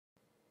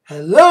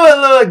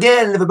Hello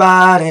again,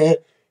 everybody.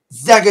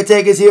 Nxt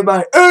Takeover is here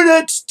by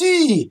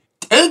Nxt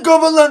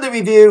Takeover London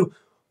review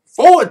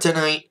for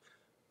tonight,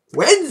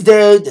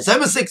 Wednesday,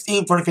 December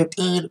 16,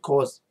 2015. Of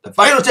course, the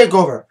final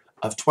takeover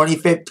of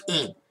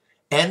 2015,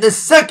 and the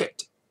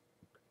second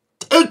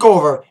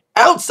takeover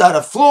outside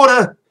of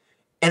Florida,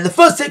 and the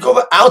first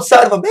takeover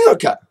outside of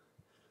America.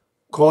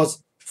 Of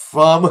course,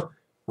 from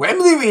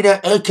Wembley Arena,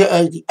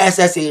 aka the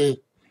SSE,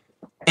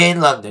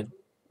 in London.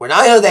 When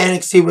I heard that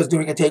NXT was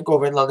doing a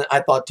takeover in London,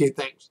 I thought two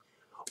things.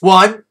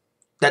 One,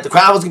 that the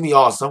crowd was going to be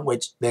awesome,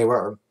 which they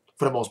were,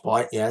 for the most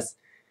part, yes.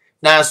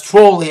 Not as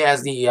trolly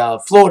as the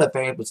Florida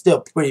fans, but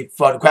still pretty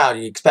fun crowd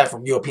you'd expect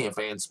from European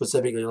fans,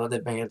 specifically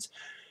London fans.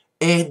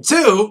 And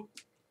two,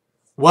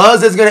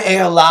 was this going to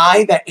air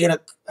live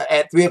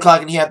at 3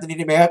 o'clock in the afternoon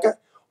in America?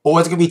 Or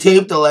was it going to be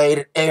tape delayed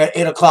and air at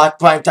 8 o'clock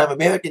primetime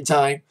American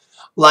time,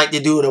 like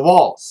they do at the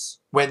Walls,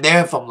 when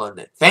they're from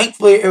London?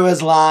 Thankfully, it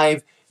was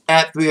live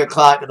at 3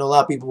 o'clock, and a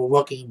lot of people were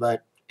working,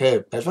 but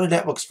hey, that's what the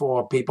network's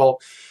for. People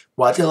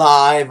watch it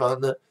live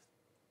on the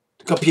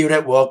computer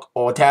at work,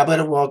 or tablet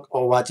at work,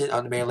 or watch it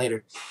on demand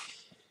later.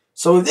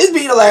 So with this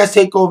being the last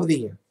takeover of the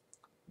year,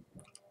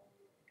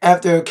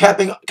 after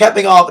capping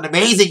off an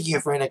amazing year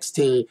for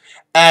NXT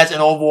as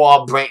an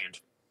overall brand,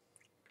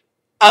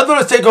 I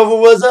thought this takeover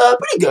was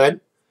pretty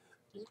good.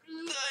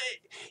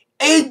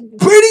 A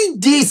pretty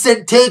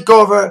decent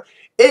takeover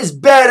is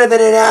better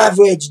than an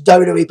average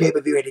WWE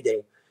pay-per-view any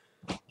day.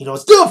 You know,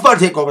 it's still a fun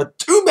takeover.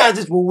 Two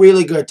matches were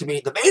really good to me.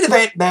 The main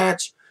event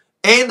match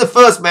and the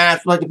first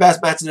match were like the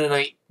best matches of the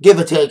night. Give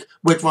or take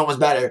which one was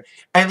better.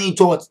 I lean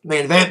towards the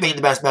main event being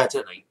the best match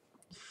of the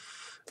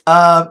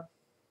night.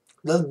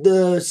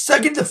 The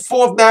second to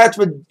fourth match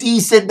were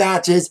decent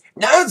matches.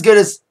 Not as good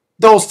as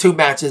those two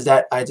matches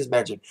that I just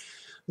mentioned.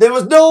 There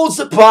was no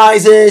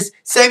surprises.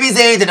 Sami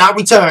Zayn did not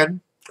return.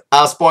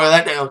 I'll spoil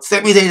that now.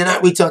 Sami Zayn did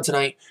not return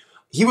tonight.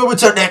 He will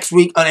return next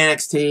week on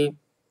NXT.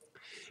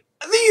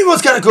 I think it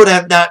was kind of cool to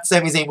have not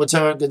Sami Zayn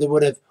return because it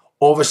would have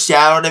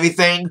overshadowed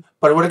everything,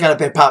 but it would have got a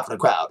big pop for the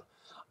crowd.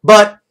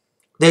 But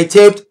they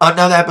taped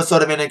another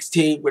episode of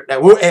NXT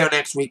that will air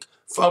next week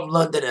from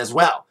London as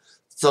well.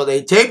 So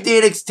they taped the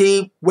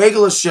NXT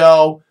regular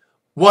show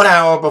 1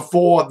 hour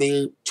before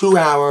the 2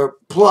 hour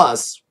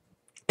plus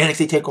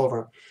NXT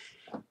Takeover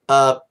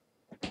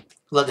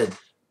London.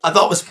 I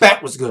thought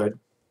Respect was good.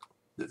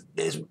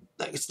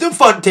 It's still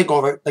fun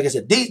takeover. Like I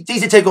said,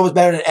 decent takeover is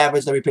better than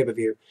average every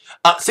pay-per-view.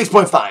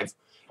 6.5.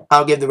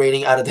 I'll give the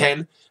rating out of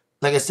 10.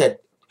 Like I said,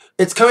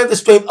 it's coming the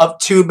straight of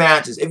two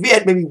matches. If we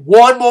had maybe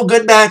one more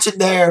good match in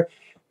there,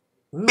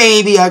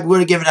 maybe I would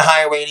have given it a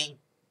higher rating.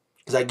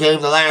 Because I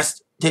gave the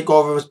last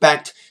takeover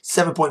Respect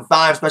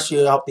 7.5,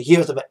 especially off the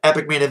heels of an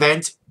epic main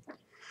event,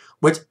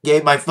 which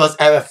gave my first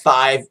ever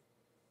 5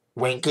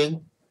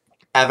 ranking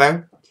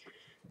ever.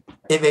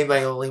 It made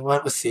my only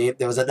one. We'll see if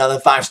there was another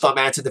 5-star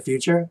match in the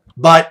future.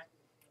 But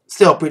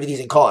still a pretty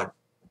decent card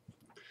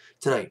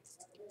tonight.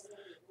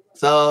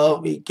 So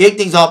we kick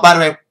things off, by the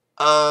way,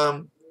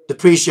 the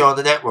pre-show on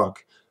the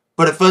network.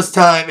 For the first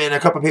time in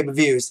a couple of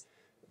pay-per-views,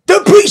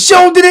 the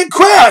pre-show didn't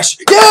crash!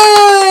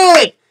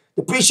 Yay!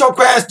 The pre-show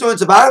crashed during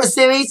Survivor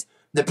Series.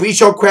 The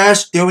pre-show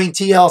crashed during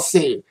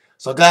TLC.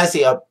 So guys,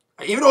 see,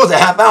 even though it was a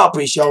half-hour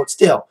pre-show,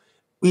 still,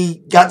 we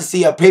got to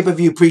see a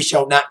pay-per-view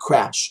pre-show not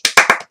crash.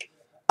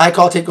 I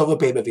call TakeOver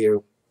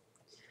pay-per-view.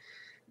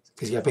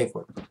 Because you got to pay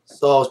for it.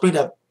 So, speaking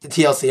of the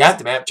TLC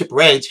aftermath,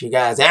 Triple H, you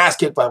guys ass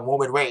kicked by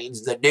Roman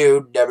Reigns, the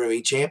new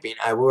WWE champion.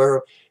 I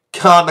will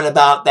comment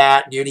about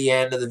that near the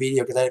end of the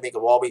video because I didn't make a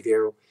wall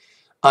review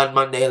on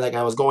Monday like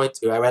I was going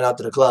to. I ran out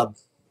to the club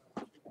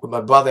with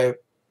my brother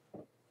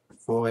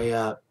for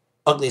a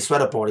ugly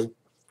sweater party.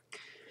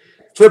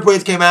 Triple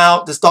H came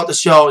out to start the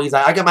show. He's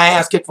like, I got my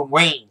ass kicked from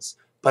Reigns,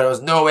 but there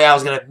was no way I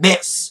was going to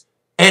miss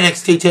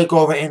NXT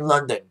TakeOver in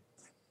London.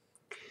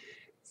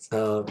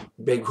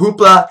 Big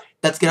hoopla.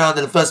 Let's get on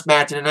to the first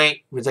match of the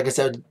night, which, like I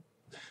said,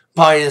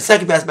 probably the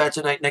second best match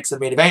of the night next to the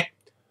main event.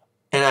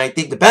 And I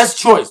think the best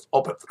choice to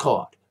open up the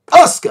card,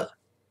 Asuka,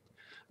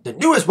 the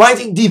newest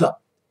rising diva,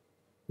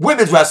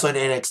 women's wrestler in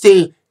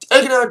NXT,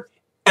 taking on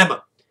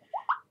Emma.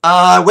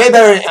 Way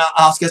better than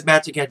Asuka's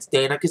match against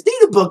Dana, because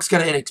Dana Brooke's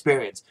kind of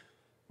inexperienced.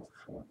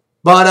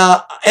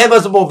 But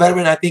Emma's a more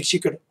veteran. I think she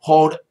could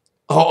hold her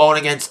own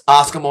against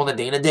Asuka more than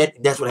Dana did.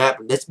 That's what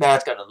happened. This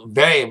match got a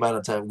great amount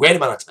of time.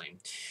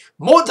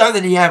 More time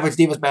than the average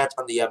Divas match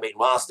on the main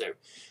roster.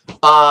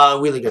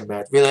 Really good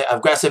match. Really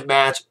aggressive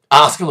match.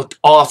 Asuka looked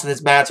awesome in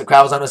this match. The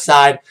crowd was on her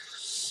side.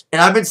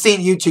 And I've been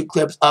seeing YouTube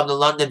clips of the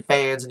London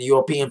fans and the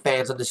European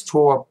fans on this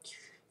tour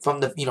from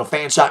the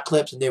fan shot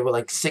clips, and they were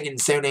like singing and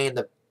serenading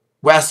the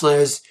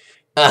wrestlers.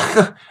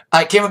 I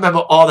can't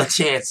remember all the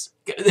chants.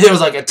 There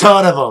was like a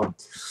ton of them.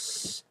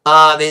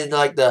 They did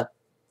like the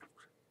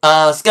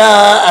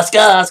Asuka.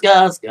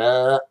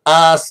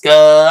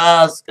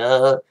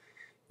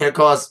 And of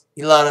course,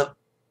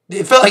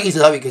 it felt like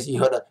ECW because you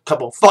heard a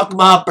couple, fuck him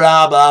up,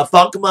 blah, blah,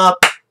 fuck him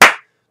up.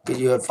 Because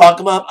you heard, fuck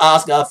him up,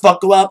 Asuka,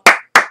 fuck him up.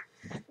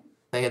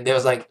 And there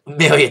was like a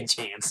million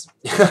chants.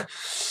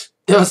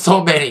 There was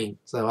so many.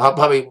 So I'll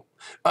probably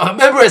I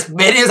remember as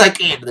many as I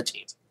can for the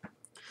chance.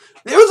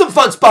 There were some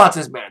fun spots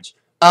in this match.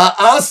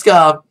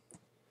 Asuka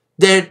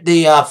did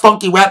the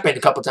funky weapon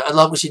a couple times. I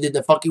love when she did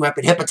the funky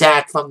weapon hip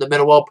attack from the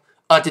middle rope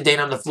onto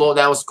Dana on the floor.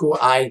 That was cool.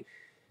 I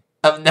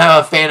am now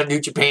a fan of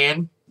New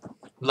Japan.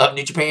 Love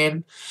New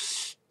Japan.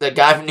 The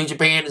guy from New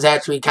Japan is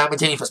actually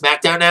commentating for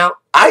SmackDown now.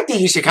 I think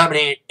he should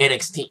commentate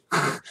NXT.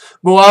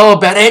 Moalo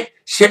Bennett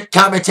should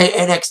commentate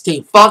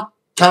NXT. Fuck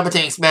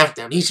commentating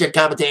SmackDown. He should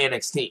commentate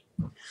NXT.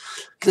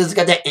 Because it's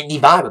got that indie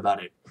vibe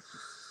about it.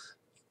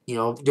 You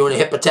know, doing a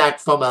hip attack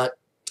from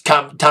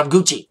Tom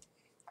Gucci.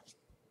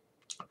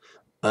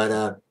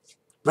 But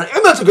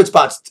there's some good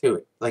spots to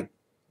it. Like,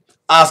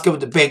 Asuka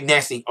with the big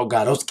nasty. Oh,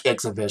 God, those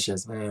kicks are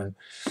vicious, man.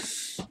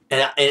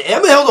 And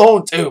Emma held the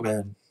hold, too,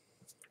 man.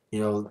 You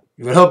know,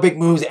 with her big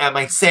moves at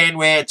my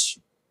sandwich.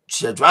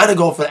 She tried to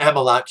go for the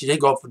Emma lock. She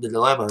didn't go for the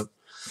dilemma.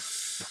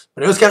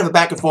 But it was kind of a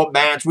back and forth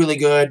match. Really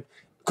good.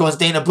 Of course,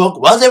 Dana Brooke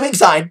was at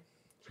ringside.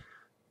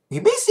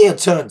 You may see a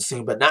turn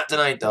soon, but not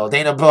tonight, though.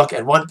 Dana Brooke,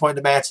 at one point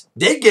in the match,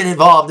 did get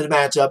involved in the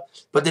matchup,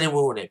 but didn't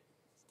ruin it.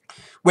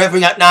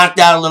 Referee got knocked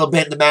out a little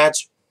bit in the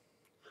match.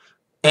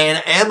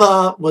 And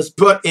Emma was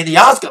put in the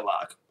Asuka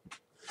lock.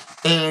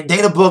 And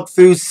Dana Brooke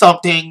threw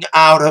something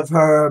out of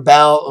her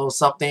belt or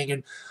something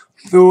and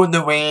threw in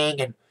the ring.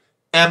 And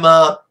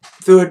Emma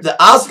threw it to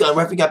Asuka. And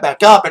referee got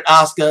back up, and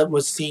Asuka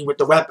was seen with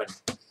the weapon.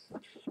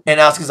 And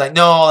Asuka's like,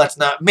 no, that's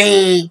not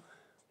me.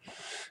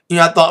 You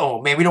know, I thought,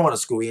 oh, man, we don't want a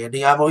screwy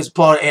ending. I've always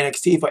applauded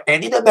NXT for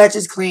ending the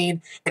matches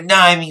clean and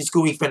not having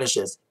screwy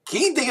finishes.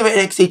 Can you think of an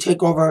NXT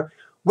TakeOver,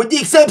 with the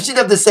exception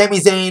of the Sami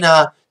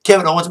Zayn,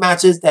 Kevin Owens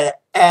matches,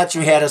 that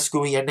actually had a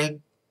screwy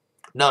ending?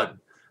 None.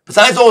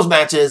 Besides those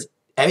matches,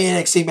 every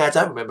NXT match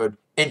I remembered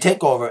in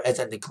TakeOver has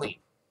ended clean.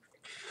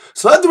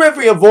 So after the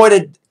referee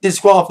avoided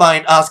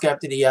disqualifying Asuka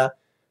after the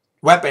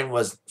weapon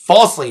was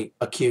falsely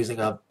accusing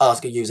of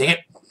Asuka using it,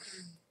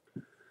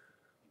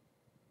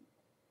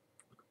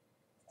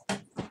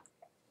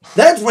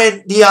 that's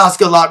when the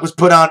Asuka lock was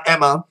put on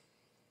Emma,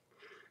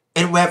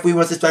 and referee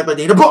was suspended by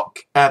Dana Brooke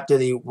after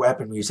the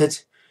weapon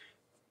usage.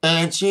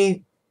 And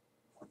she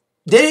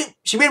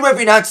made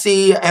referee not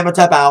see Emma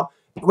tap out.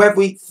 The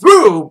referee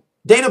threw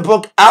Dana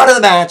Brooke out of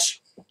the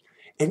match,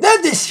 and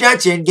that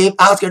distraction gave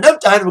Asuka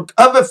enough time to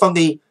recover from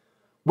the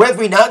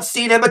referee not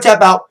seeing Emma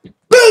tap out.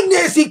 Big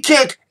nasty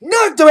kick,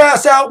 knocked her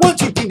ass out.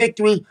 1-2-3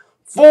 victory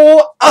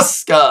for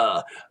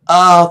Asuka.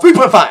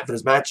 3.5 for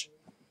this match.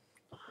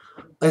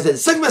 Like I said, the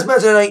second best match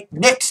of the night,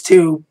 next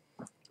to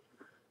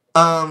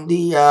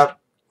the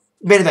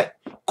main event.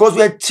 Of course,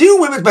 we had 2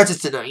 women's matches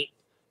tonight,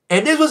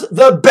 and this was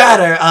the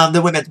better of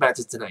the women's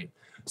matches tonight.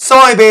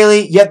 Sorry,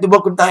 Bayley, you have to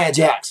welcome Nia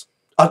Jax.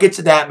 I'll get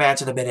to that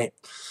match in a minute.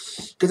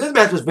 Because this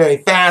match was very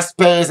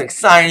fast-paced,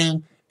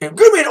 exciting, and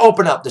good way to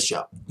open up the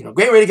show. You know,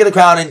 great way to get the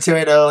crowd into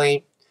it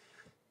early.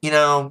 You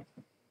know,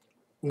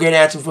 great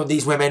action from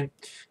these women.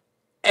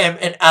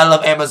 And I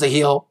love Emma as a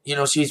heel. You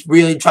know, she's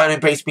really trying to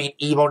embrace being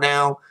evil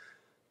now.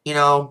 You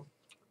know,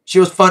 she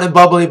was fun and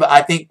bubbly, but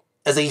I think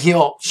as a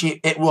heel,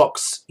 it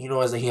works, you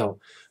know, as a heel.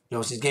 You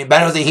know, she's getting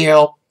better as a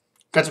heel.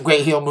 Got some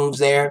great heel moves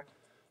there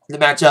in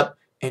the matchup.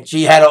 And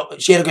she had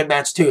a good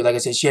match, too. Like I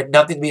said, she had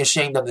nothing to be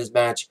ashamed of this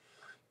match.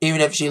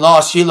 Even if she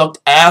lost, she looked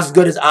as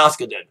good as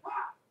Asuka did.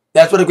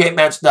 That's what a great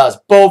match does.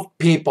 Both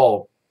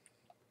people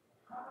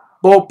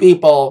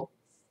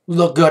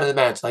look good in the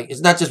match. Like,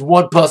 it's not just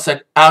one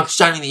person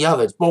outshining the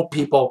other. It's both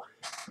people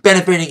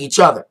benefiting each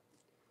other.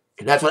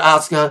 And that's what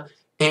Asuka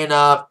and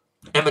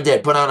Emma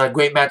did. Put on a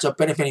great matchup,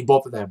 benefiting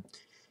both of them.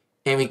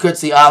 And we could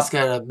see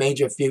Asuka in a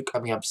major feud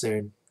coming up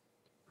soon,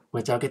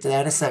 which I'll get to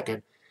that in a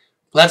second.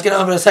 Let's get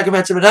on to the second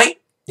match of the night.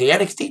 The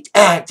NXT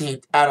Tag Team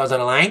titles on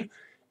the line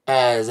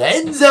as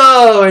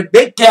Enzo and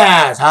Big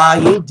Cass. How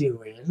you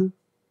doing?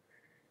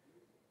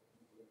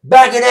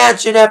 Back in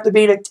action after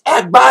being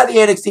attacked by the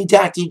NXT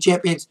Tag Team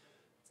Champions,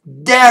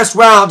 Dash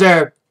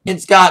Wilder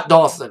and Scott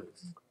Dawson.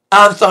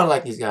 I'm starting to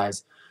like these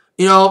guys.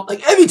 You know,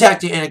 like every tag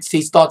team in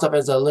NXT starts up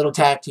as a little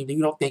tag team.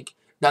 You don't think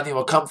nothing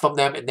will come from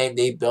them, and then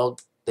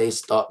they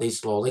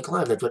slowly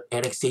climb. That's what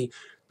NXT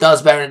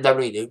does better than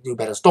WWE. They do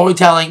better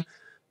storytelling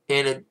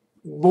and a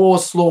more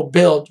slow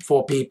build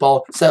for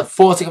people instead of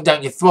forcing them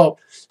down your throat.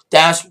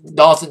 Dash,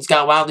 Dawson,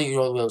 Scott Wilder, you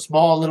know, a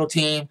small little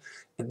team.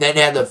 And then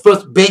they had the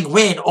first big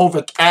win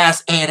over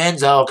Cass and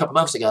Enzo a couple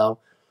months ago.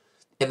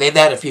 And they've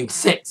had a few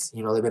since.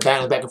 You know, they've been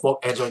battling back and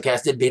forth. Enzo and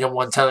Cass did beat them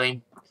one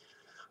time.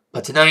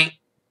 But tonight,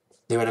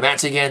 they were in a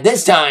match again.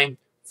 This time,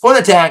 for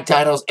the tag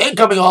titles. And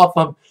coming off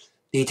from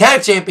the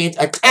tag champions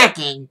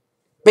attacking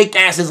Big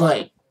Cass's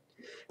leg.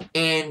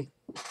 And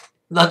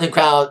London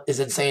crowd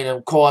is insane. And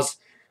of course,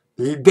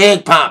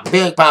 big pop for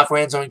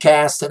Enzo and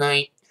Cass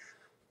tonight.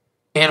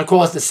 And of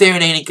course, the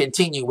serenading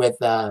continue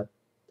with, I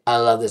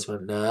love this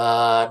one.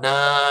 Na,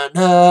 na,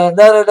 na,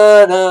 na, na,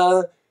 na,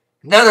 na.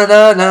 Na na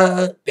na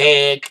na,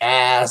 Big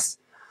Cass,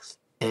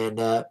 and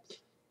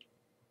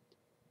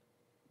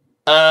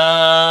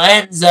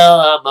Enzo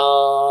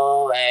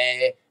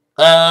Amore,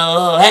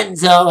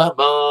 Enzo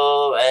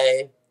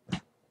Amore.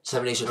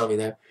 7 Nation over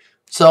there.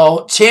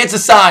 So chance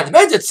aside, the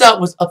match itself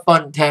was a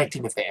fun tag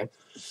team affair.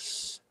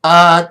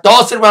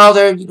 Dawson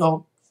Wilder, you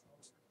know,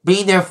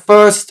 being their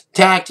first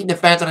tag team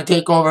defense on a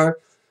takeover.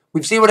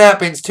 We've seen what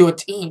happens to a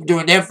team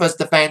doing their first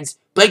defense.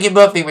 Blake and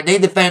Murphy, when they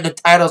defend the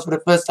titles for the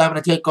first time on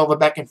a takeover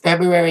back in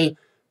February,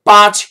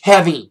 botch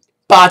heavy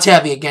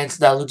against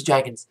the Lucha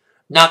Dragons.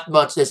 Not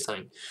much this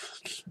time.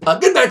 A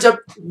good matchup.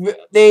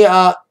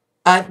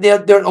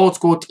 They're an old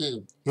school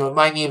team. You know,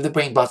 remind me of the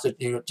Brainbusters.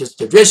 You know, just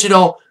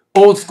traditional,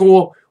 old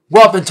school,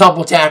 rough and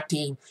tumble tag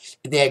team.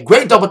 And they had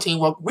great double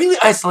teamwork, really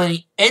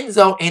isolating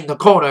Enzo in the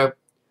corner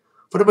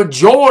for the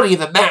majority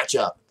of the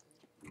matchup.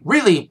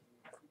 Really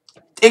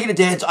taking it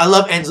to Enzo. I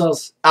love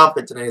Enzo's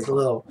outfit today. It's a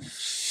little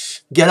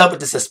get up with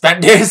the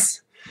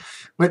suspenders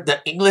with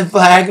the England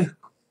flag.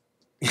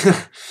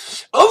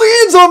 Only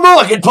Enzo and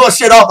Moore can pull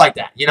shit off like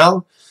that, you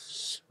know?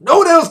 No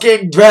one else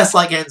can dress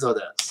like Enzo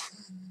does.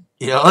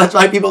 You know, that's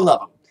why people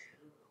love him.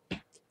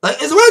 Like,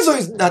 Enzo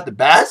is not the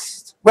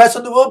best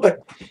wrestler in the world,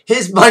 but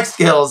his mic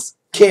skills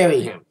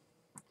carry him.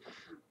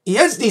 He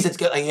has decent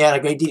skills. Like, he had a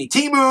great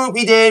DDT move,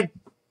 he did.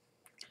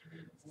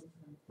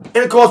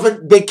 And of course,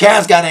 when Big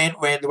Cass got in,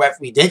 when the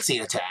referee did see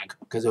the tag,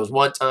 because there was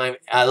one time,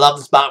 I love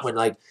the spot when,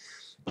 like,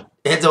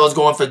 Enzo was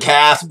going for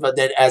Cass, but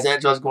then as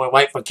Enzo was going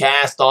right for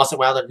Cass, Dawson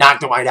Wilder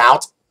knocked him right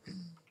out.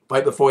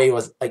 Right before he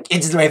was, like,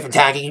 inches away from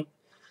tagging him.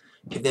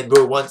 And then,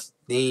 boom, once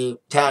the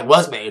tag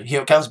was made,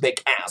 here comes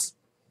Big Cass.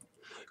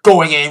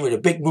 Going in with the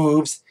big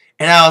moves.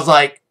 And I was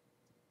like,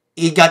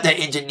 he got that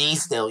injured knee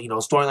still, you know,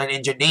 storyline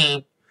injured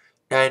knee.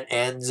 And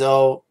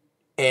Enzo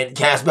and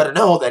Cass better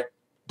know that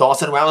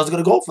Dawson Wilder's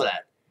going to go for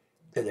that.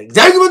 That's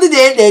exactly what they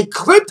did. They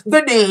clipped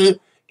the knee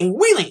and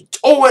really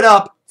tore it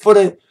up for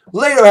the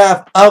later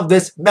half of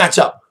this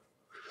matchup.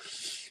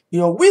 You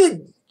know,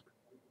 really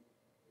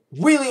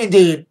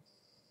indeed,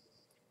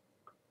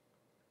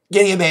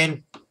 getting him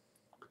in.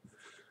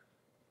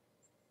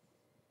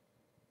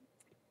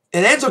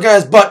 And Enzo got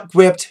his butt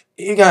whipped.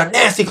 He got a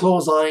nasty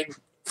clothesline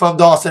from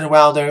Dawson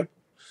Wilder.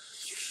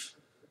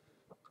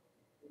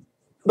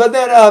 But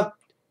then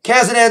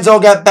Cass and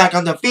Enzo got back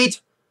on their feet,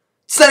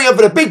 setting up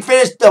for the big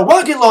finish, the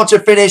rocket launcher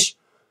finish.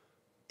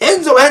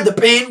 Enzo had the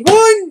pin.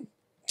 1,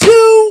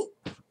 2,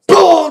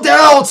 pulled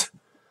out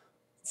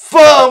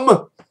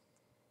from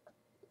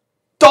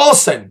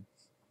Dawson.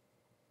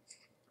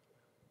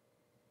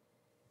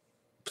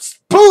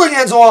 Pulling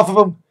Enzo off of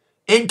him,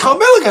 and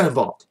Carmella got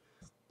involved.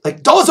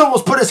 Like, Dawson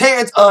almost put his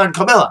hands on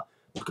Carmella.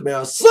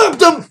 Carmella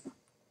slapped him.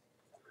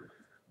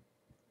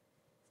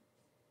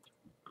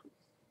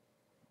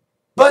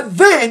 But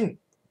then,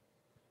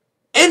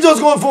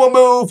 Enzo's going for a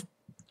move.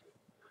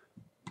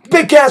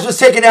 Big Cass was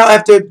taken out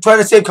after trying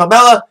to save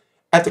Carmella.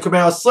 After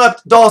Carmella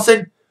slapped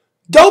Dawson.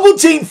 Double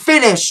team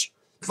finish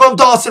from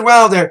Dawson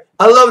Wilder.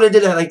 I love it they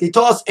did that. Like, they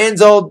tossed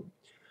Enzo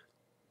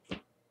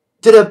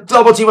to the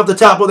double team up the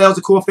top. Well, that was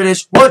a cool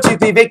finish. 1, 2,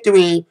 3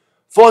 victory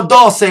for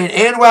Dawson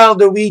and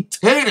Wilder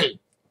retaining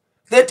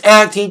the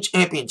tag team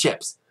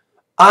championships.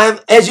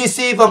 As you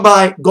see from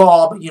my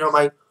gob, you know,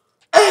 my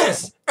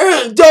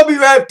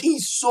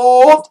SAWFT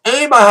soft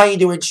and my How You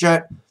Doing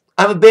shirt,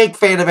 I'm a big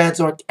fan of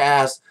Enzo and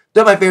Cass.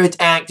 They're my favorite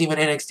tag team in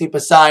NXT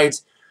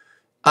besides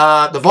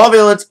the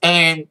Vaudevillains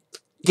and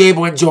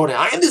Gable and Jordan.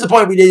 I am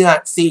disappointed we did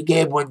not see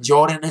Gable and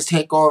Jordan in this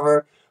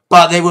takeover,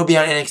 but they will be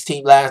on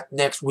NXT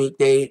next week.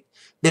 They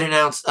did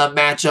announce a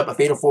matchup, a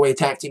Fatal 4-Way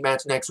tag team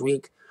match next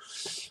week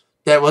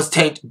that was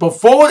taped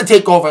before the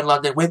takeover in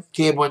London with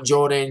Gable and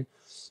Jordan,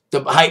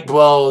 the Hype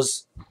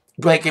Bros,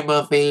 Blake and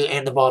Murphy,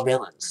 and the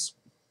Vaudevillains.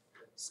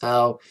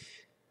 So,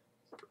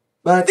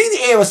 but I think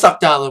the air was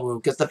sucked out of the room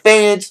because the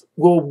fans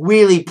will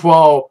really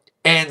pro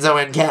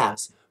Enzo and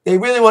Cass. They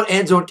really want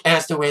Enzo and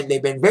Cass to win. They've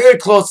been very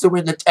close to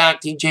win the tag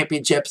team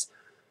championships.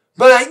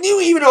 But I knew,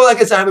 even though, like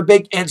I said, I'm a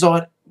big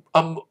Enzo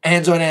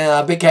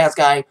and Big Cass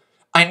guy,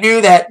 I knew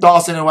that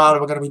Dawson and Wilder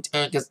were going to be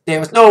tanked because there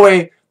was no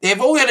way.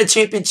 They've only had a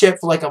championship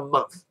for like a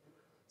month.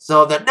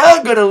 So they're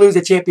not going to lose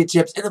the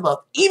championships in a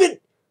month, even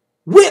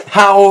with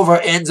how over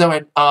Enzo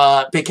and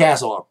Big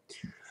Cass are.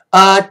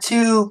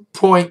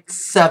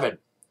 2.7.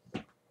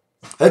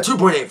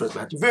 2.8 for this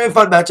match. Very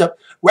fun matchup.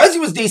 Wesley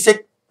was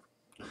decent.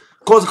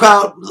 Of course, the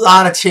crowd, a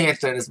lot of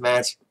chants in this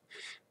match.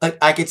 Like,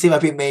 I can see why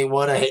people may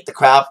want to hate the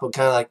crowd for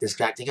kind of like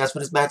distracting us for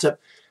this matchup.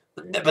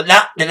 But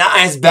they're not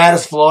as bad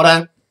as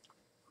Florida.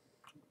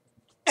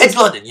 It's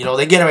London, you know.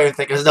 They get away with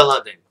it because they're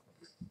London.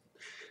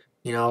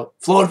 You know,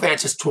 Florida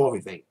fans just tour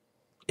everything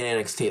in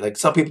NXT. Like,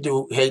 some people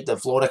do hate the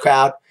Florida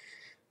crowd.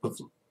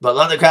 But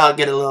London crowd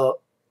get a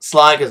little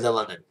sly because they're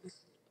London.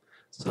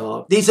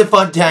 So, decent,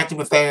 fun tag team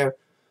affair.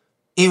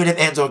 Even if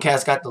Enzo and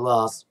Cass got the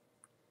loss.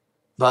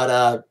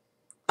 But,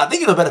 I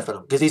think it'll benefit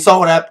him. Because he saw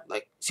what happened.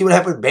 Like, see what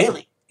happened with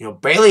Bayley. You know,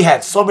 Bayley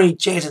had so many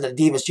chances at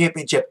the Divas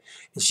Championship.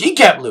 And she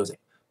kept losing.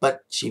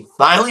 But she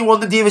finally won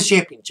the Divas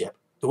Championship.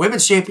 The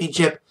Women's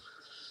Championship.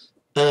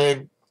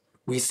 And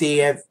we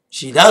see if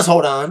she does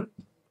hold on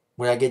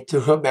when I get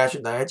to her match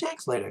with Nia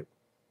Jax later.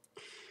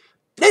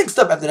 Next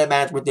up after that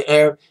match with the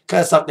air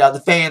kind of sucked out. The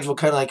fans were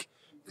kind of like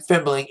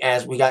fimbling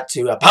as we got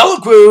to Apollo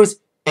Crews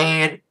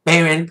and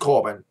Baron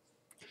Corbin.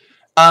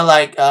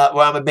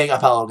 I'm a big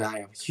Apollo guy.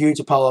 I'm a huge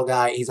Apollo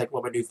guy. He's like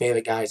one of my new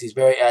favorite guys. He's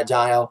very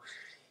agile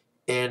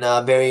and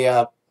very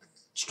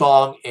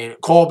strong. And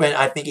Corbin,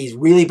 I think he's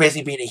really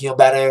basically being a heel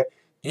better.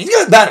 And he's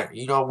getting better.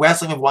 You know,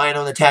 wrestling with Ryan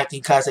on the Tag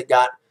Team Classic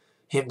got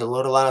him to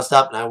learn a lot of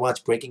stuff. And I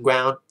watched Breaking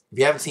Ground. If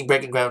you haven't seen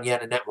Breaking Ground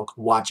yet on the network,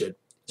 watch it.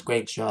 It's a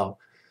great show.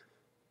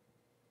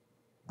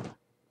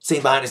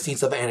 Seen behind the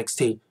scenes of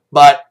NXT.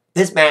 But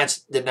this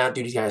match did not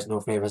do these guys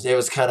no favors. It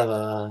was kind of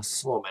a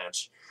slow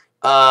match.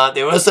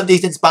 There were some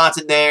decent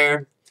spots in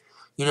there.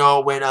 You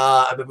know, when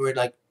I remember when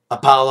like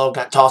Apollo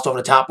got tossed over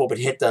the top rope and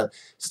hit the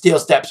steel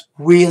steps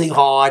really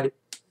hard.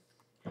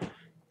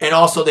 And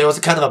also there was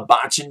kind of a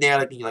botch in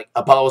there. Like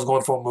Apollo was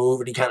going for a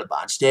move and he kind of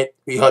botched it.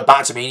 We heard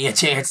Botchamania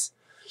chants.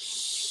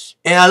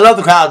 And I love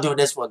the crowd doing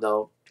this one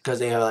though. Because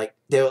they were like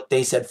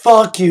they said,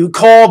 "Fuck you,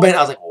 Corbin."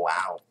 I was like,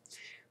 wow.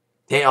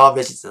 They are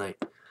vicious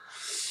tonight.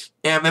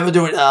 And I remember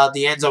doing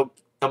the Enzo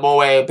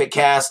Amore Big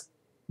Cass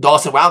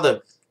Dawson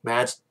Wilder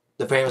match.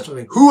 The famous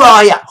movie, "Who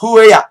are ya? Who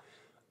are ya?"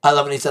 I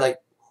love when he said like,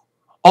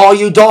 "All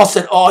you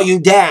Dawson, all you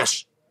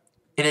Dash."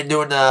 And then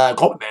during the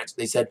Corbin match,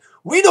 they said,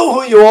 "We know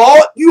who you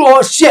are. You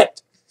are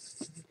shit."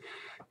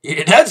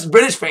 Yeah, that's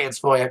British fans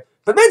for you.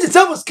 But the match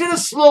itself was kind of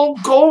slow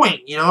going,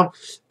 you know.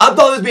 I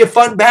thought it would be a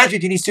fun match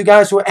between these two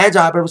guys who were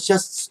agile, but it was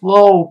just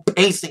slow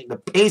pacing. The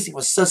pacing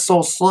was just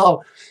so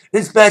slow.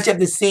 This match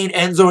after seeing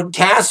Enzo and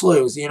Cass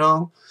lose, you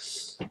know,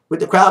 with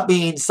the crowd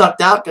being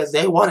sucked out because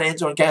they wanted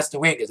Enzo and Cass to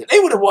win. Because if they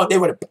would have won, they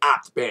would have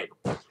popped big.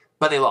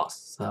 But they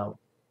lost, so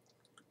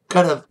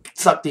kind of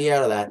sucked the air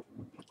out of that.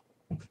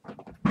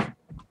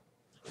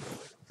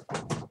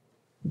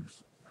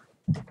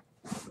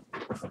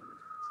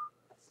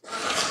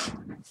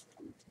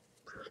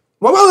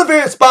 One of the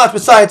favorite spots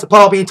besides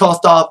Apollo being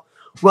tossed off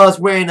was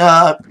when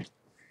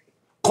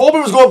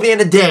Corbin was going for the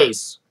end of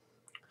days.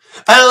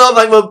 I love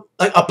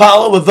like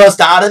Apollo reversed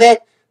out of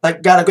it,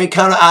 like got a great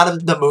counter out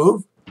of the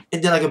move,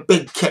 and then like a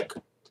big kick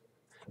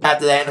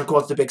after that, and of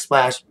course the big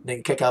splash, and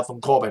then kick out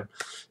from Corbin.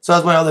 So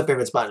that's my other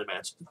favorite spot in the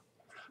match.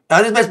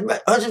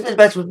 This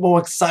match was more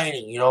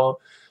exciting, you know.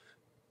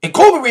 And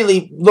Corbin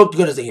really looked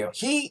good as a heel.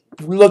 He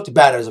looked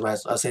better as a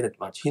wrestler. I'll say that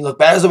much. He looked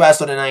better as a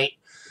wrestler tonight.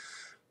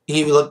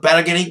 He looked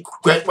better getting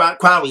great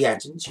crowd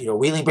reactions. You know,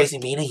 really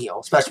basically being a heel,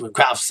 especially when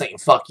crowds saying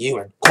 "fuck you"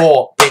 and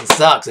Corbin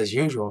sucks as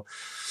usual.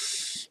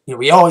 You know,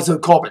 we always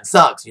heard Corbin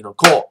sucks. You know,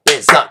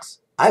 Corbin sucks.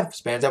 I've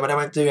experienced that when I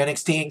went to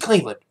NXT in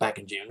Cleveland back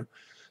in June.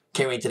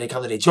 Can't wait till they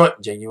come to Detroit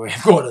in January.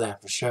 I'm going to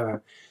that for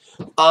sure.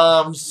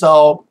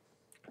 So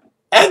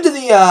after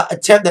the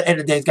attempt at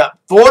end of days got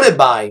thwarted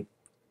by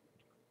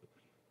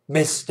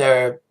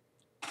Mr.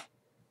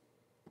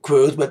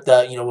 Cruz with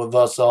the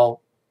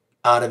reversal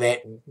out of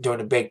it and doing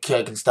a big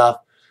kick and stuff.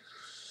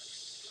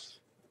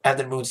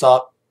 After the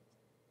moonsault,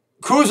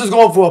 Cruz was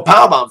going for a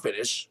powerbomb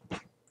finish.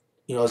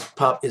 You know,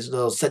 his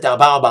little sit-down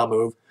powerbomb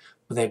move.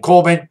 But then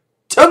Corbin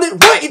turned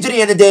it right into the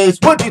end of days.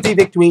 1-2-3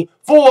 victory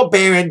for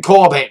Baron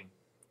Corbin.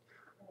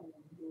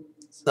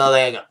 So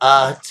there you go.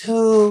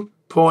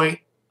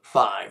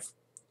 2.5.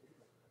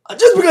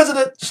 Just because of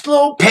the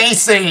slow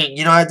pacing.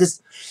 You know, I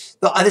just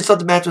thought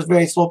the match was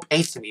very slow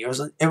paced to me. It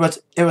was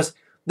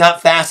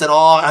not fast at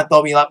all. I thought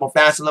it would be a lot more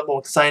fast, a lot more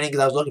exciting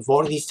because I was looking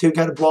forward to these two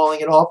kind of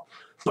brawling it off.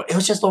 But it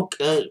was just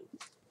okay.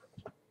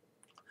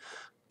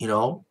 You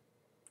know?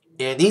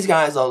 And these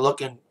guys are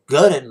looking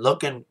good and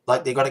looking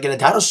like they're going to get a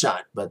title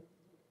shot. But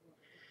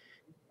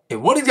if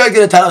one of these guys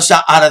get a title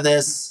shot out of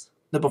this,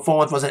 the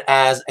performance wasn't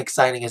as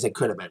exciting as it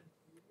could have been.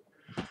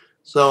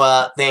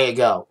 So, there you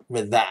go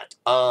with that.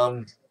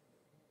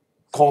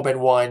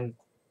 Corbin won.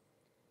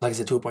 Like I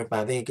said, 2.5.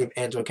 I think he gave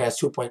Enzo Cass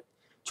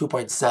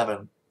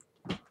 2.7.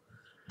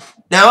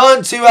 Now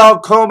on to our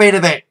co-main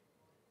event.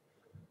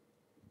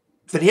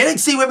 For the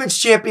NXT Women's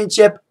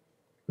Championship,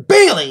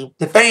 Bayley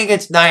defending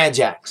against Nia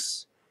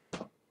Jax.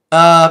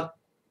 Nia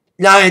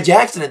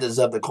Jax didn't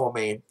deserve the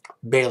co-main.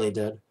 Bayley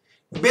did.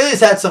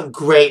 Bayley's had some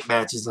great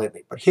matches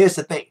lately, but here's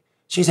the thing.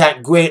 She's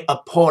had great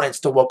opponents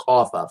to work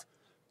off of.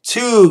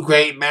 2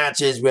 great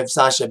matches with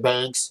Sasha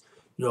Banks.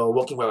 You know,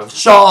 working with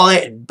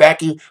Charlotte and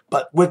Becky.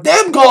 But with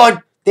them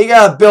gone, they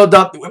got to build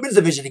up the women's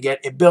division again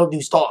and build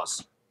new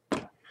stars.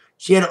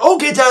 She had an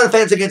okay title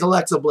defense against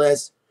Alexa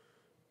Bliss.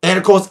 And,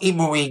 of course,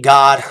 Amore,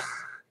 God.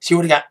 She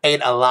would have got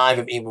ate alive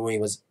if Amore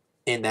was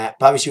in that.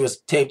 Probably she was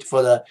taped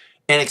for the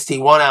NXT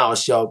 1-hour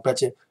show.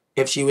 Bet you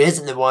if she is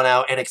in the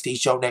 1-hour NXT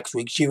show next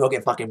week, she will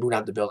get fucking booed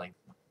out the building.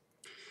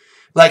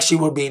 Like she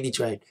would be in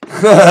Detroit.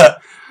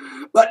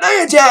 But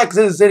Nia Jax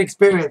is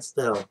inexperienced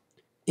still.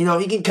 You know,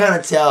 you can kind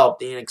of tell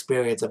the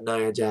inexperience of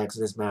Nia Jax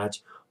in this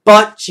match.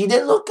 But she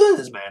didn't look good in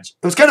this match.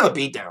 It was kind of a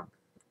beatdown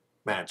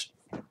match.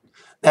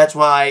 That's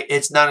why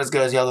it's not as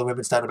good as the other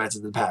women's title matches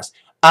in the past.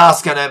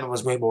 Asuka and Emma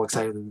was way more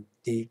exciting than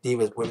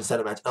the women's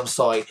title match. I'm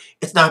sorry.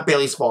 It's not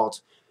Bayley's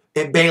fault.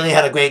 And Bayley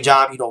had a great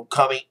job, you know,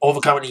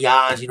 overcoming the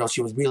odds. You know,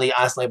 she was really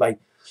isolated by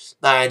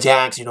Nia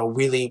Jax, you know,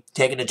 really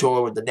taking the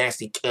tour with the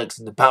nasty kicks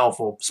and the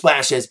powerful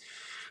splashes.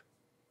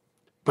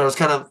 But it was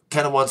kind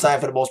of one side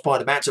for the most part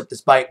of the matchup,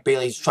 despite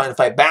Bayley's trying to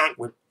fight back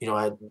with, you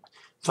know,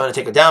 trying to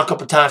take her down a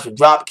couple of times with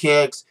drop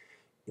kicks,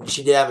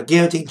 She did have a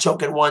guillotine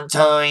choke at one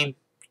time.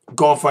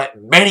 Going for it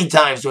many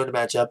times during the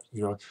matchup.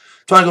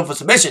 Trying to go for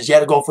submission. She had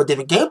to go for a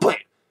different game plan.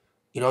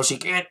 She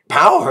can't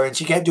power her and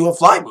she can't do her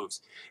fly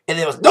moves. And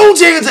there was no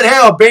chance in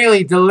hell of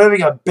Bayley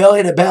delivering a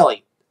belly to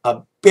belly.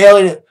 A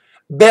belly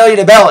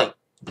to belly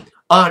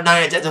on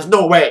Nia Jax. There's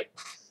no way.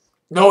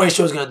 No way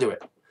she was going to do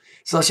it.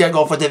 So she had to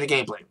go for a different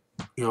game plan.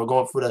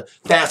 Going for the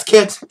fast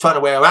kicks, trying to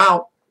wear her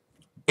out.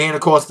 And,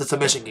 of course, the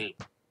submission game.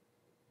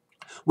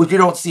 Which we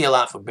don't see a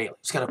lot from Bayley.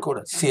 It's kind of cool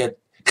to see a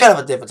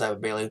different type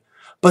of Bayley.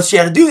 But she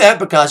had to do that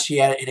because she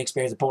had an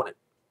inexperienced opponent.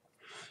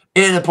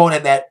 And an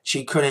opponent that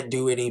she couldn't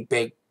do any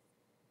big,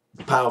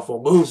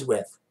 powerful moves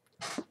with.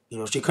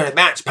 She couldn't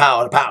match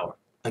power to power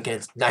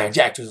against Nia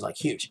Jax, who's like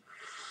huge.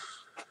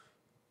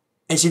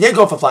 And she did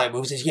go for flying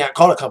moves, and she got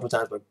caught a couple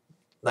times, but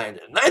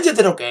Nia Jax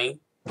did okay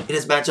in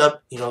this matchup.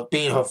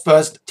 Being her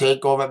first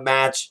takeover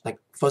match, like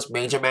first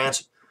major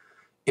match,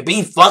 and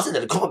being thrusted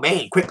to the core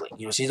main quickly.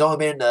 She's only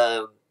been in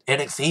the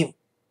NXT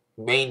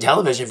main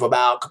television for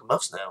about a couple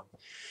months now.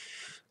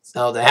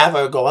 So to have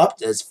her go up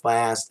this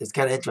fast is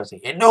kind of interesting.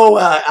 And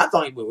I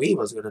thought Marie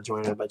was going to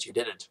join her, but she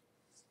didn't.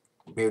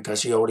 Maybe because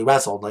she already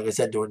wrestled, like I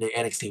said, during the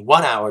NXT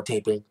 1 hour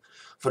taping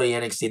for the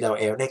NXT that will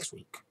air next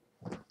week.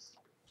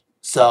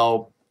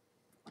 So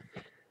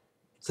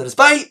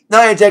despite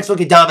Nia Jax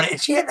looking dominant,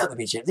 and she had another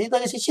match,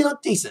 like I said, she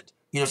looked decent.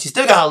 She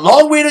still got a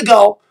long way to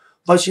go,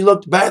 but she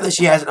looked better than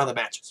she has in other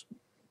matches.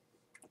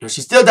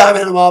 She's still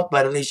diving them up,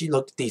 but at least she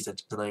looked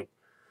decent tonight.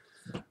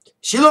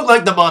 She looked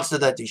like the monster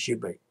that she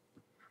should be.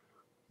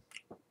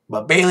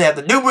 But Bayley,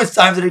 after numerous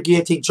times of the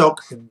guillotine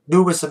choke and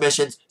numerous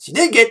submissions, she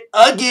did get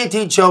a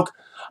guillotine choke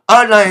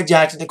on Nia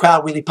Jax, and the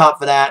crowd really popped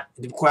for that.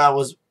 The crowd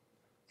was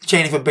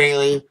chanting for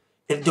Bayley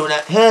and doing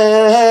that,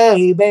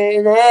 "Hey,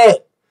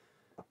 Bayley,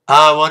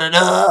 I want to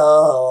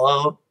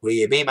know, will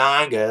you be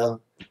my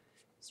girl?"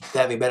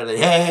 That'd be better than,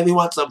 "Hey, we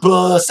want some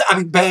puss, I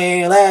mean,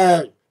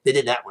 Bayley." They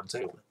did that one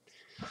too.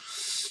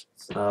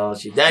 So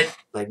she did,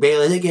 like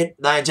Bayley did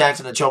get Nia Jax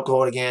in the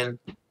chokehold again,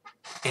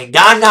 and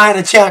got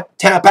Nia to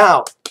tap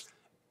out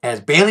as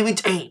Bayley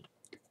retained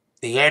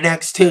the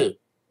NXT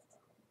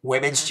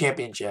Women's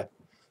Championship.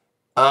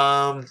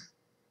 I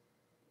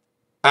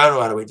don't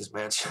know how to rate this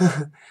match.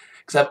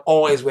 Because I've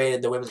always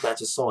rated the women's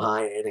matches so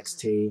high in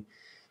NXT.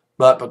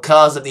 But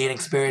because of the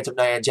inexperience of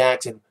Nia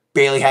Jax and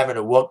Bayley having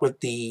to work with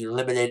the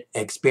limited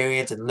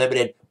experience and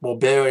limited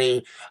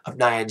mobility of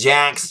Nia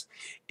Jax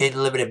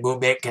in limited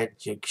movement,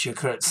 she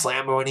couldn't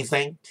slam or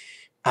anything.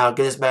 I'll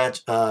give this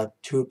match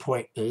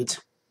 2.8.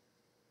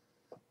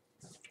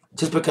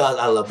 Just because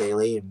I love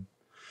Bayley and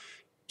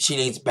she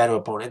needs better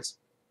opponents.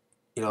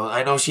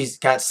 I know she's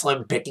got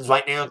slim pickings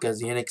right now because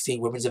the NXT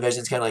Women's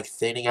Division is kind of like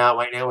thinning out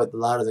right now with a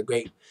lot of the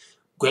great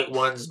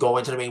ones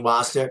going to the main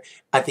roster.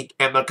 I think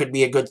Emma could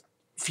be a good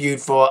feud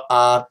for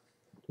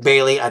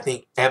Bayley. I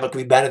think Emma could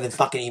be better than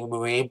fucking Eva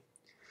Marie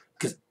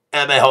because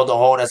Emma held the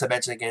hold, as I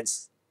mentioned,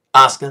 against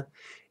Asuka.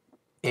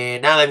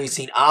 And now that we've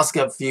seen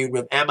Asuka feud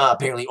with Emma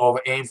apparently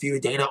over and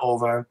feud Dana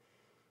over,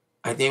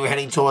 I think we're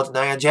heading towards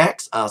Nia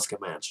Jax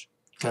Asuka match.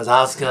 Because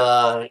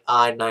Asuka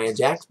eyed Nia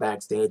Jax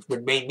backstage,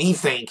 which made me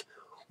think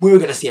we were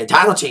going to see a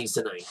title change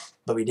tonight.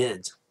 But we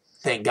didn't.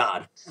 Thank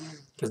God.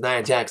 Because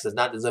Nia Jax does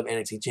not deserve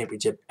NXT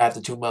Championship after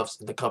 2 months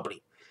in the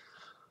company.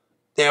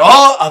 There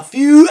are a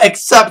few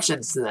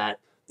exceptions to that.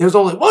 There's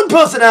only one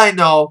person I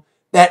know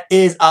that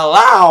is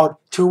allowed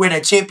to win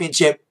a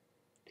championship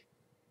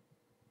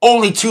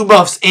only 2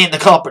 months in the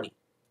company.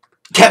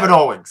 Kevin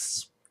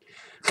Owens.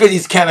 Because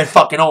he's Kevin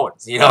fucking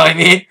Owens. You know what I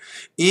mean?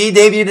 He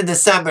debuted in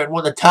December and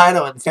won the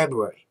title in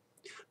February.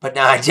 But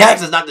Nia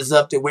Jax does not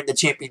deserve to win the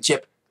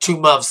championship 2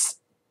 months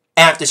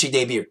after she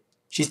debuted.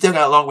 She's still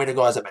got a long way to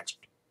go, as I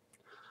mentioned.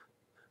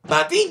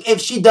 But I think if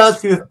she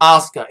does feud with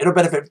Asuka, it'll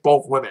benefit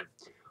both women.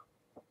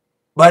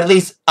 But at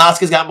least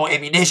Asuka's got more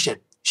ammunition.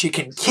 She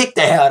can kick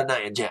the hell out of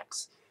Nia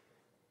Jax.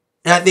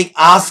 And I think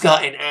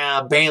Asuka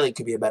and Bayley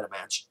could be a better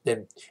match.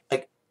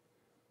 That's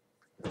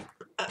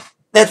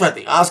what I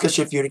think. Asuka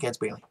should feud against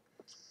Bayley.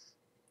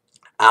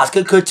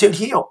 Asuka could turn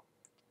heel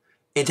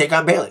and take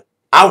on Bayley.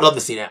 I would love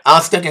to see that.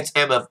 Asuka against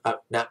Emma.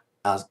 Not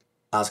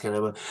Asuka and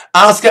Emma.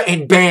 Asuka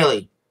and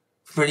Bayley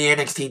for the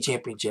NXT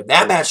Championship.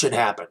 That match should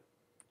happen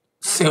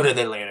sooner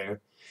than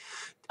later.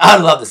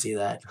 I'd love to see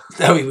that.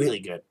 That would be really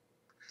good.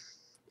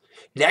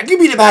 That could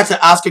be the match that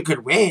Asuka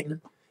could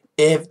win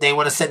if they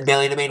want to send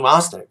Bayley in the main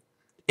roster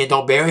and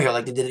don't bury her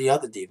like they did the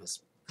other divas.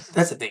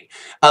 That's the thing.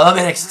 I love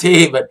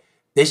NXT, but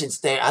they should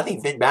stay. I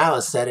think Finn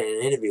Balor said it in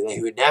an interview that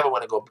he would never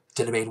want to go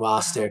to the main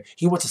roster.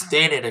 He wants to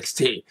stay in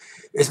NXT.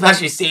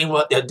 Especially seeing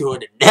what they're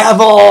doing to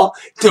Neville,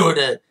 doing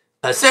the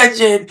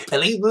Ascension, at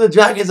least the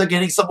Dragons are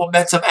getting some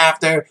momentum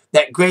after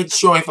that great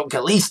showing from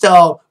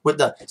Kalisto with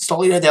the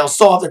Solita Del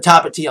Sol off the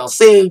top of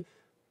TLC.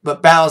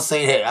 But Balor's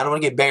saying, hey, I don't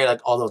want to get buried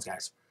like all those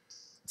guys.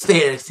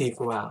 Stay in NXT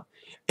for a while.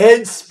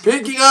 And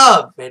speaking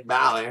of Finn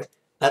Balor,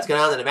 let's get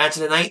on to the match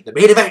of the night, the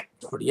main event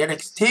for the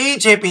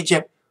NXT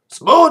Championship.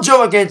 Samoa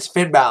Joe against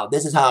Finn Balor.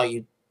 This is how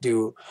you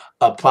do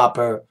a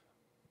proper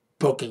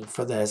booking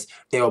for this.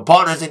 They were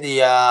partners in the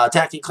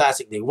Tag Team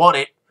Classic. They won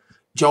it.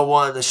 Joe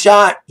wanted the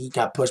shot. He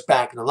got pushed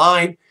back in the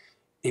line.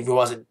 If he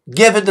wasn't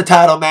given the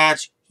title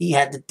match, he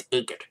had to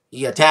take it.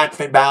 He attacked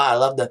Finn Balor. I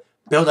love the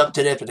build up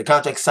to this with the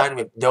contract signing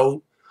with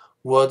no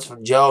words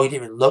from Joe. He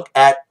didn't even look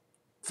at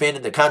Finn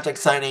in the contract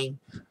signing.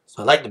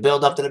 So I like the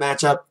build up to the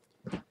matchup.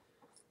 And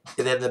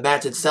then the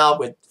match itself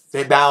with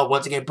Finn Balor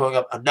once again pulling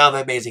up another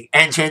amazing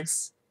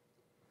entrance.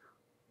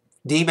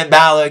 Demon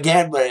Balor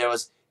again, but it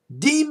was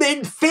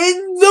Demon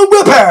Finn the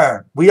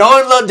Whipper. We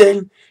are in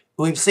London.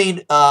 We've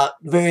seen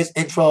various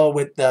intro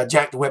with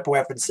Jack the Whipper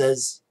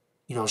references.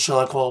 You know,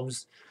 Sherlock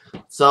Holmes.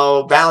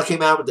 So Balor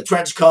came out with the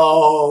trench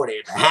coat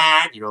and the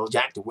hat. You know,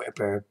 Jack the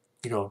Whipper.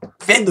 You know,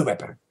 Finn the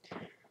Whipper.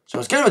 So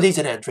it's kind of a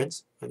decent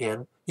entrance.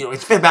 Again, you know,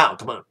 it's Finn Balor.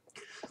 Come on.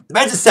 The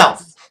match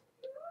itself,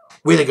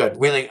 really good.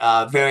 Really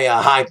very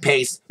high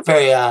pace.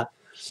 Very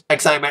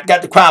exciting match.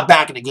 Got the crowd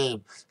back in the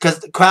game. Because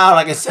the crowd,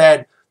 like I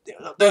said,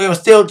 they were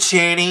still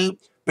chanting,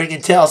 but you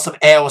can tell some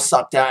air was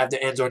sucked out after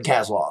Enzo and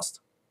Cass lost.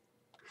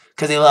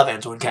 Because they love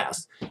Enzo and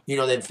Cass. You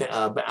know, they've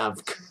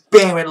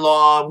Baron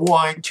Law,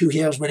 1, 2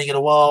 heels winning in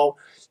a row.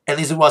 At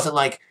least it wasn't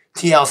like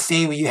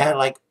TLC where you had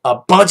like a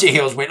bunch of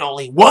heels win,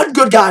 only one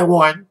good guy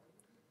won.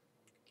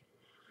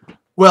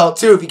 Well,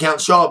 2 if you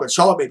count Charlotte, but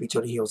Charlotte may be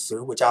turning heels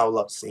soon, which I would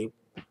love to see.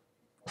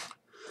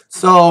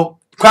 So,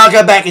 the crowd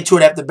got back into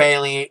it after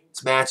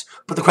Bayley's match,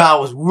 but the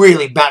crowd was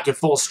really back in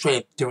full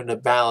strength during the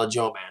Balor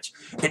Joe match.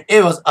 And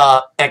it was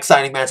an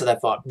exciting match that I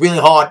thought. Really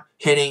hard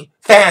hitting,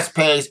 fast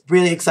paced,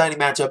 really exciting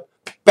matchup.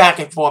 Back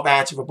and forth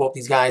action for both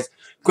these guys.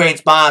 Great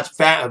spots.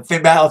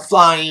 Finn Balor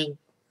flying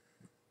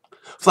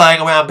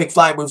around, big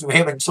flying moves from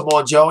him and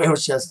Samoa Joe. It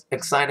was just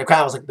exciting. The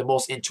crowd was like the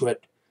most into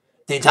it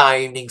the entire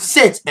evening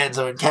since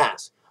Enzo and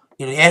Cass.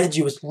 You know, the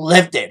energy was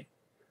lifted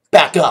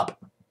back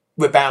up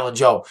with Balor and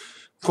Joe.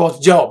 Of course,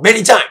 Joe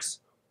many times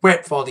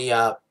went for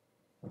the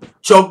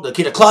choke, the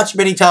key to clutch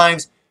many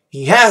times.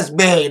 He has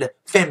made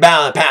Finn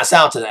Balor pass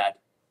out to that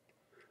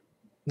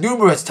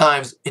numerous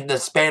times in the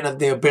span of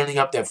their building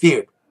up their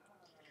feud.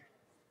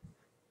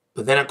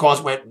 But then, of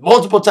course, went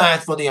multiple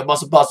times for the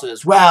Muscle Buster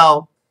as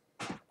well.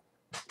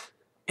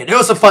 And there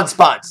were some fun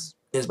spots.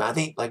 I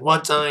think, like,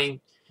 one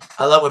time,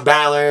 I love when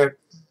Balor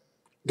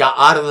got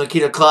out of the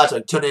Nikita clutch,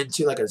 like, turned it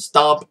into, like, a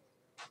stomp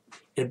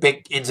and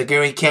big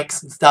insecurity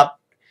kicks and stuff.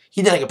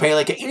 He did, like, a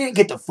Pele kick. He didn't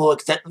get the full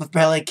extent of the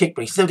Pele kick,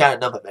 but he still got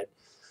enough of it.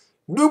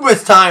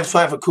 Numerous times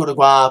trying for coup de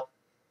grace.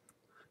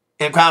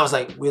 And crowd was,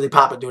 like, really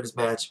popping during this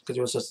match because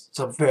it was just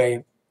some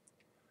very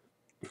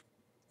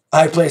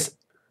high-placed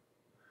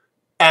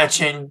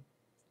action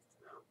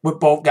with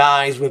both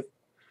guys.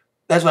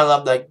 That's why I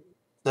love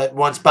that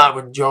one spot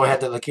when Joe had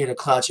the Nikita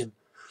clutch and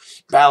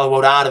Balor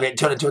rolled out of it and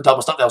turned into a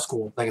double stomp. That was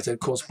cool. Like I said,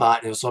 cool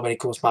spot. There was so many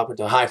cool spots with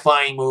the high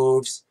flying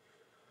moves.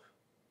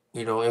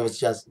 You know, it was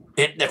just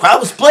the crowd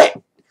was split.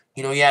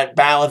 You know, you had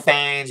Balor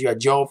fans, you had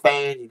Joe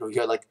fans. You know, you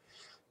had like,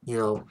 you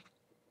know,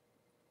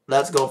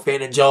 let's go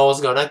Finn and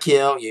Joe's gonna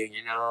kill you.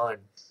 You know,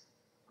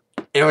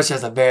 and it was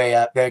just a very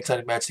very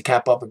exciting match to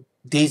cap up a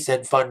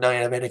decent fun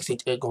night of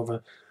NXT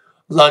Takeover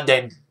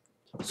London.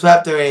 So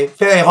after a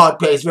very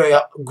hard-paced, very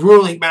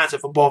grueling matchup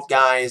for both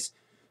guys,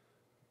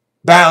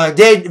 Balor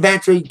did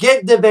eventually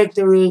get the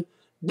victory.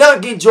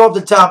 Knocking Joe off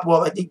the top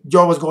rope. I think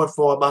Joe was going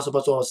for a muscle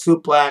buster on a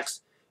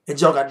suplex, and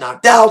Joe got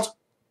knocked out.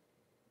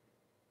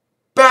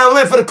 Balor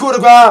went for the coup de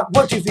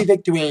grace. 1-2-3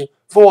 victory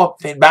for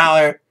Finn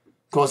Balor.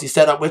 Of course, he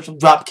set up with some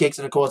drop kicks,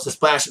 and of course, the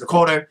splash in the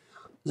corner,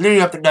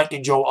 leading up to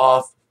knocking Joe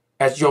off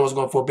as Joe was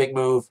going for a big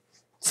move,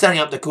 setting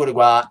up the coup de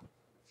grace,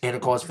 and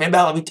of course, Finn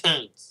Balor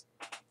retains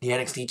the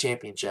NXT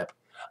Championship.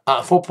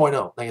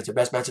 4.0. Like, it's the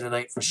best match of the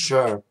night for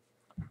sure.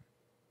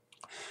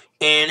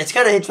 And it's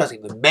kind of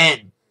interesting. The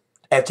men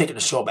have taken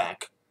the show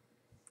back.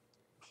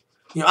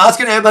 You know,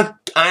 Asuka and Emma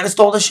kind of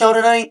stole the show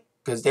tonight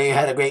because they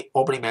had a great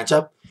opening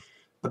matchup.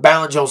 But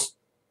Balor and Joe's,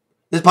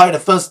 this is probably the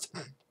first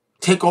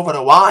takeover in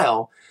a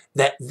while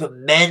that the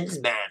men's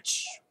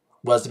match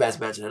was the best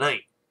match of the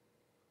night.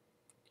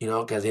 You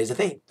know, because here's the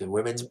thing. The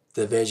women's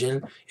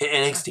division in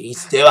NXT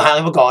is still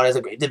highly regarded as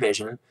a great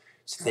division.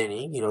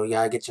 Thinning, you know, you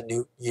gotta get some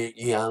new,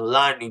 you got a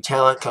lot of new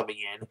talent coming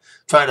in,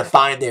 trying to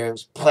find their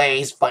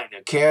place, find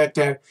their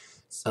character.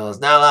 So there's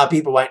not a lot of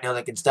people right now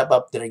that can step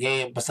up to the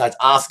game besides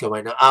Asuka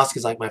right now.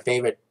 Asuka's like my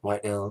favorite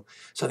right now.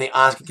 So I think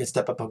Asuka can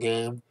step up her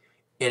game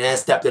and has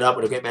stepped it up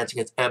with a great match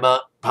against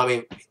Emma,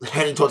 probably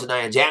heading towards the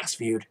Nia Jax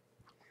feud.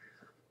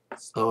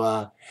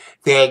 So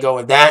there you go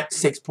with that.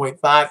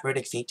 6.5 for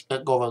NXT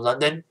Takeover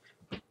London.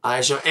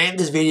 I shall end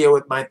this video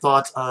with my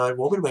thoughts on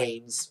Roman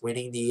Reigns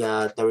winning the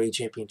WWE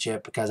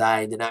Championship because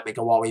I did not make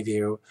a Raw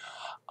review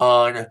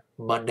on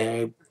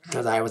Monday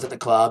because I was at the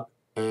club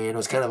and it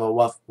was kind of a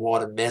rough Raw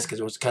to miss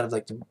because it was kind of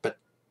like the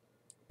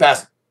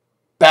best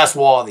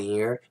Raw of the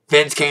year.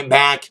 Vince came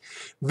back.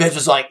 Vince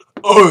was like,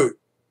 "Oh,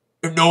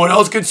 if no one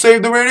else can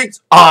save the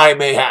ratings, I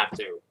may have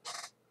to."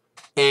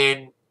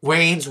 And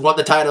Reigns won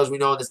the title, as we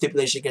know, in the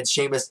stipulation against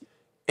Sheamus.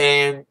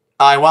 And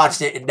I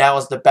watched it, and that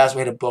was the best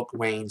way to book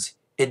Reigns.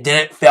 It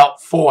didn't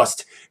felt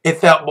forced. It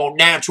felt more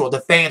natural. The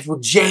fans were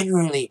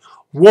genuinely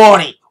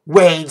wanting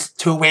Reigns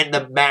to win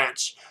the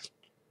match.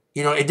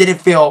 You know, it didn't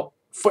feel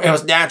It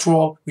was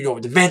natural.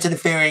 With the Vince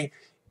interfering,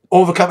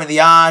 overcoming the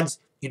odds.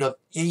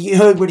 You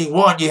heard when he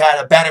won, you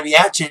had a better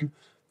reaction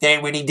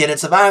than when he did in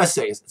Survivor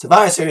Series.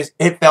 Survivor Series,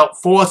 it felt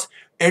forced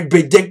and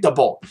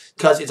predictable.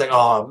 Because it's like,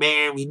 oh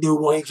man, we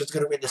knew Reigns was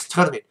going to win this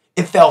tournament.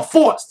 It felt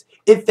forced.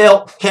 It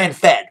felt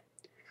hand-fed.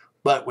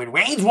 But when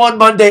Reigns won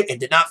Monday, it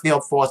did not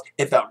feel forced.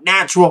 It felt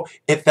natural.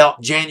 It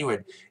felt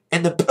genuine.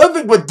 And the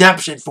perfect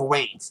redemption for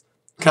Reigns.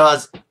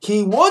 Because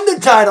he won the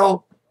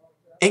title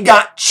and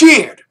got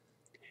cheered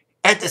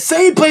at the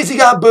same place he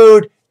got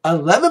booed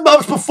 11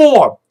 months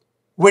before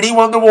when he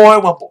won the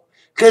Royal Rumble.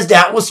 Because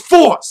that was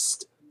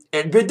forced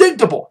and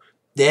predictable.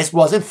 This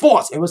wasn't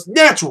forced. It was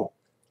natural.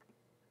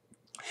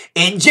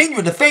 And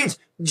genuine. The fans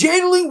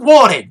genuinely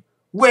wanted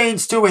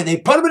Reigns to win. They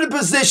put him in a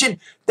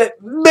position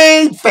that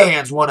made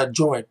fans want to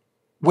join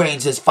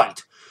Reigns'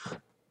 fight.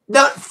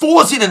 Not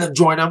forcing him to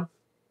join him.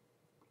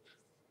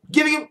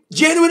 Giving him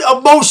genuine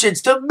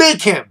emotions to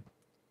make him.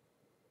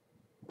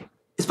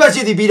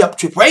 Especially if they beat up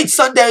Triple H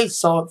Sunday,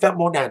 so it felt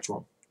more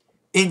natural.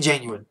 And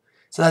genuine.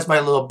 So that's my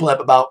little blip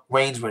about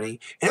Reigns winning.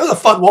 And it was a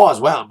fun war as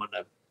well.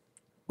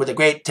 With a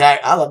great tag.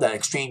 I love that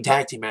extreme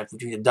tag team match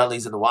between the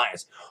Dudleys and the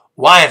Wyatts.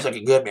 Wyatts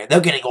looking good, man. They're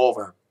getting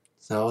over.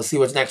 So we'll see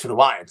what's next for the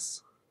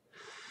Wyatts.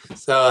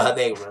 So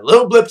they were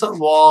little blips on the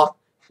wall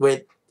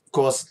with, of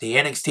course, the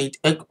NXT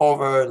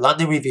Takeover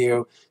London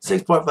review.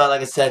 6.5,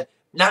 like I said,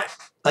 not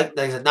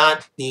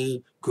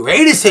the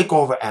greatest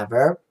takeover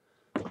ever.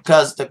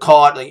 Because the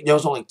card, there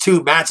was only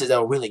 2 matches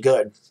that were really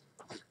good.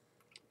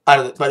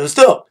 But it was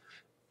still,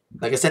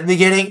 like I said in the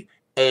beginning,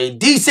 a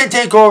decent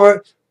takeover,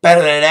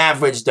 better than an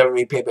average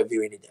WWE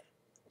pay-per-view any day.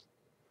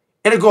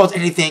 And of course,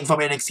 anything from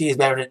NXT is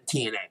better than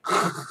TNA.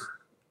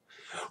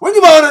 Ring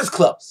of Honor is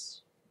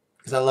close.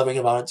 Because I love Ring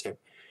of Honor too.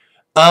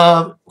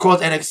 Of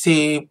course,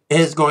 NXT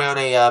is going on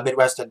a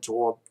Midwestern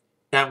tour.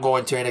 And I'm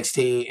going to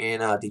NXT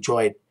in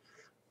Detroit.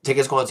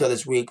 Tickets going until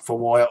this week for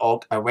Royal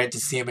Oak. I went to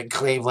see him in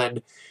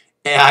Cleveland.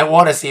 And I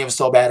want to see him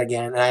so bad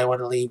again. And I want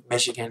to leave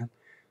Michigan.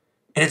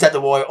 And it's at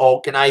the Royal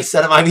Oak. And I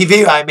said in my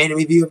review, I made a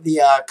review of the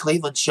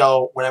Cleveland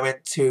show when I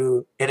went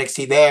to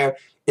NXT there.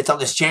 It's on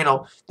this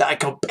channel. That I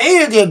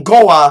compared the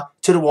Goa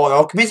to the Royal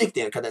Oak Music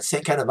Theater. Because that's the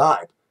same kind of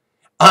vibe.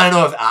 I don't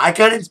know if I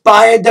can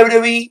inspire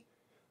WWE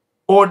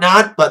or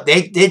not. But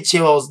they did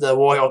chose the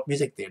Royal Oak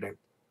Music Theater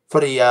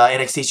for the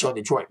NXT show in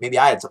Detroit. Maybe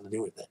I had something to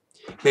do with it.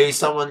 Maybe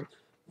someone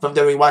from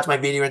WWE watched my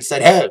video and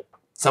said, hey,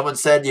 someone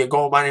said you're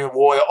going by the name of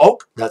Royal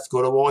Oak. Let's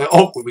go to Royal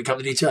Oak when we come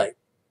to Detroit.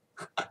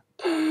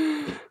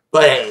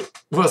 But hey,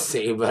 we'll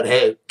see. But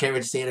hey, can't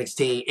wait to see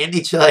NXT in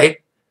Detroit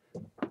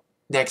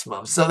next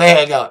month. So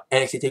there you go.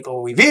 NXT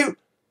TakeOver review.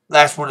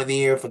 Last one of the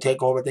year for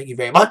TakeOver. Thank you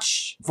very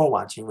much for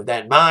watching. With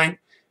that in mind,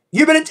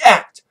 you've been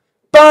attacked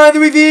by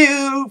the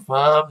review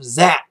from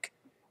Zach.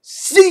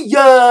 See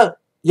ya.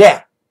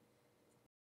 Yeah.